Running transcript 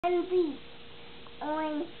And B. I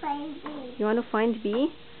want to find B. You want to find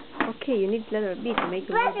B? Okay, you need letter B to make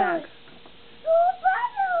the word bag. Oh,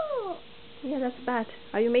 bottle. Yeah, that's bat.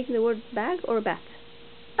 Are you making the word bag or bat?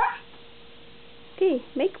 Bat. Okay,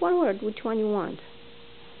 make one word. Which one you want?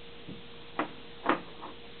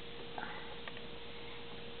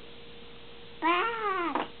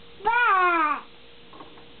 Bag. Bag.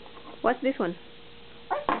 What's this one?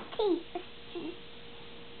 What's T? What's T?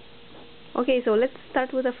 Okay, so let's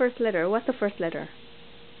start with the first letter. What's the first letter?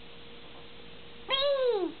 B.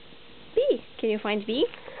 B. Can you find B?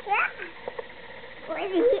 Yeah. Where's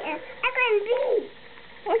it here? I found B.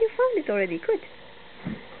 Oh, you found it already. Good.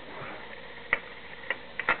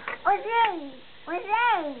 Where's A? Where's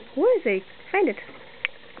A? Where is it? Find it.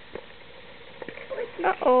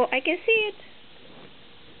 Uh-oh, I can see it.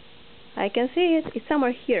 I can see it. It's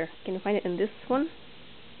somewhere here. Can you find it in this one?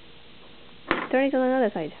 Turn it on another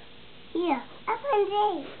side. Yeah, I found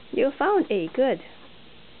A. You found A. Good.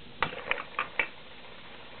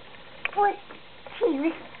 Where's T?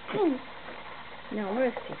 Where's T? Now, where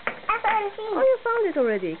is T? I found T. Oh, you found it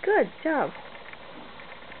already. Good job.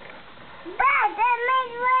 Bat. That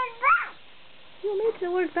made word bat. You made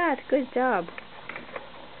the word bat. Good job.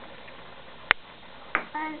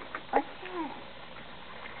 What's that?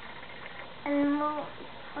 And moon.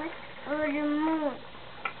 What's the moon?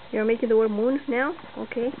 You're making the word moon now?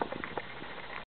 Okay.